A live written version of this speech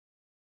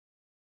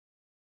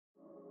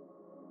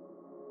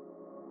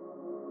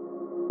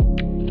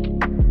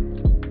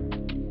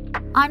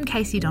I'm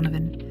Casey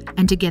Donovan,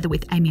 and together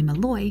with Amy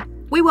Malloy,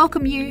 we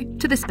welcome you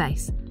to The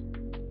Space,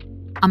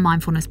 a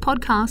mindfulness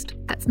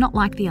podcast that's not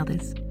like the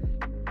others.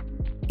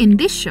 In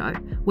this show,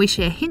 we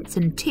share hints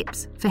and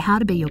tips for how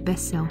to be your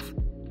best self,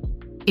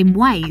 in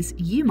ways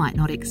you might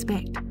not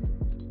expect.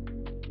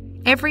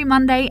 Every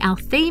Monday, our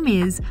theme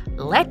is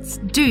Let's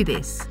Do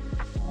This,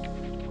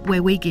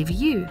 where we give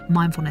you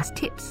mindfulness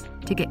tips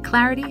to get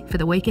clarity for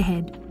the week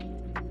ahead.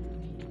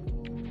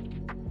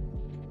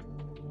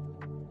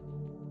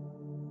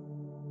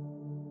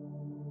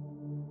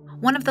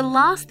 One of the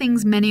last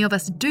things many of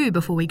us do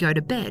before we go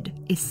to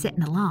bed is set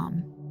an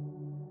alarm.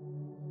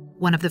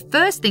 One of the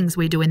first things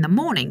we do in the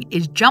morning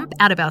is jump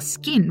out of our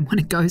skin when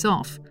it goes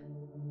off.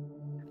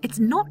 It's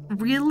not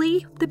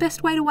really the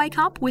best way to wake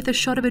up with a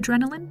shot of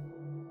adrenaline.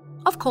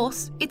 Of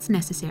course, it's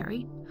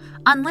necessary,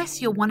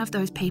 unless you're one of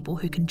those people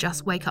who can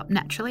just wake up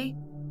naturally.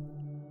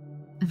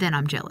 Then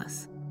I'm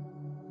jealous.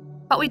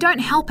 But we don't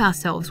help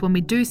ourselves when we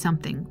do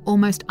something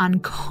almost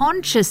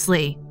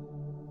unconsciously,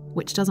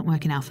 which doesn't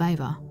work in our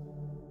favour.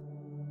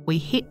 We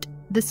hit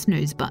the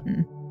snooze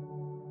button.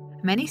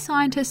 Many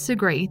scientists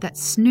agree that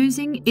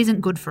snoozing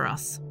isn't good for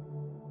us.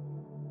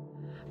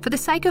 For the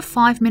sake of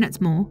 5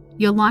 minutes more,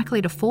 you're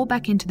likely to fall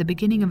back into the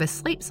beginning of a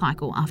sleep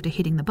cycle after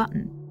hitting the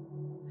button.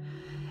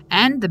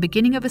 And the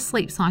beginning of a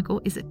sleep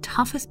cycle is the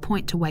toughest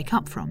point to wake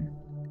up from.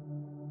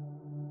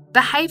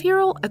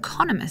 Behavioural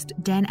economist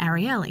Dan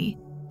Ariely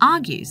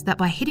argues that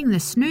by hitting the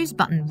snooze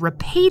button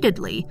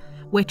repeatedly,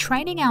 we're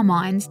training our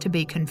minds to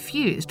be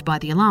confused by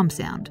the alarm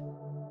sound.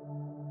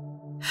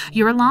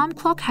 Your alarm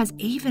clock has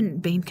even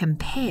been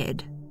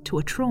compared to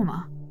a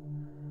trauma.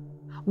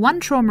 One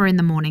trauma in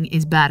the morning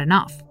is bad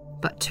enough,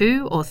 but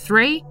 2 or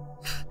 3?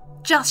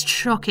 Just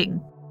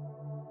shocking.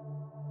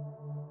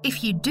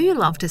 If you do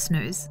love to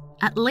snooze,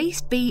 at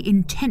least be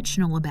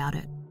intentional about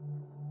it.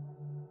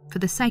 For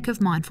the sake of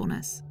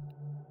mindfulness.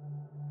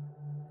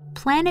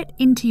 Plan it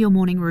into your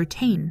morning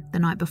routine the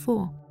night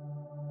before.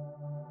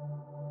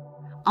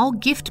 I'll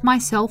gift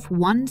myself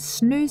one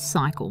snooze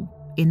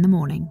cycle in the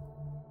morning.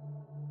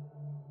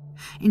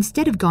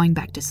 Instead of going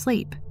back to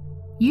sleep,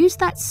 use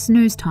that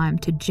snooze time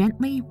to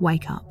gently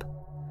wake up.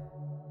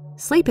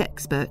 Sleep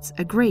experts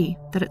agree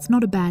that it's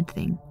not a bad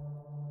thing.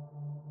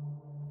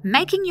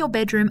 Making your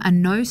bedroom a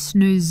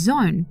no-snooze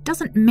zone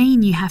doesn't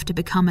mean you have to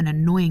become an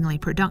annoyingly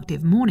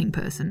productive morning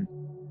person.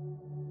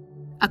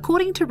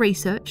 According to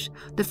research,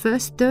 the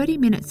first 30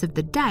 minutes of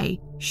the day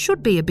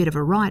should be a bit of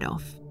a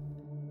write-off.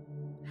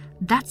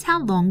 That's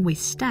how long we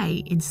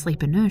stay in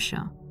sleep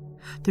inertia,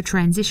 the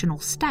transitional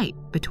state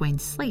between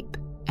sleep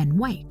and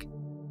wake,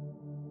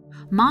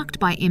 marked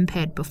by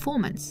impaired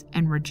performance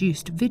and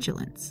reduced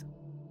vigilance.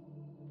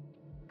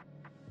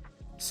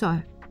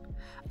 So,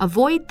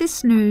 avoid the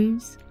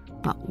snooze,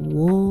 but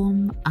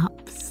warm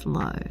up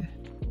slow.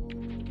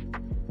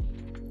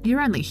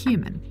 You're only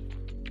human.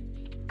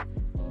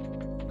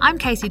 I'm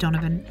Casey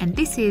Donovan, and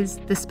this is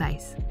The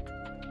Space.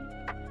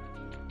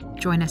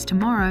 Join us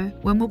tomorrow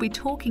when we'll be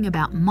talking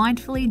about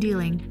mindfully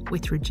dealing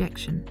with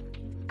rejection.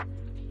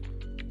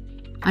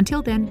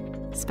 Until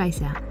then,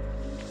 space out.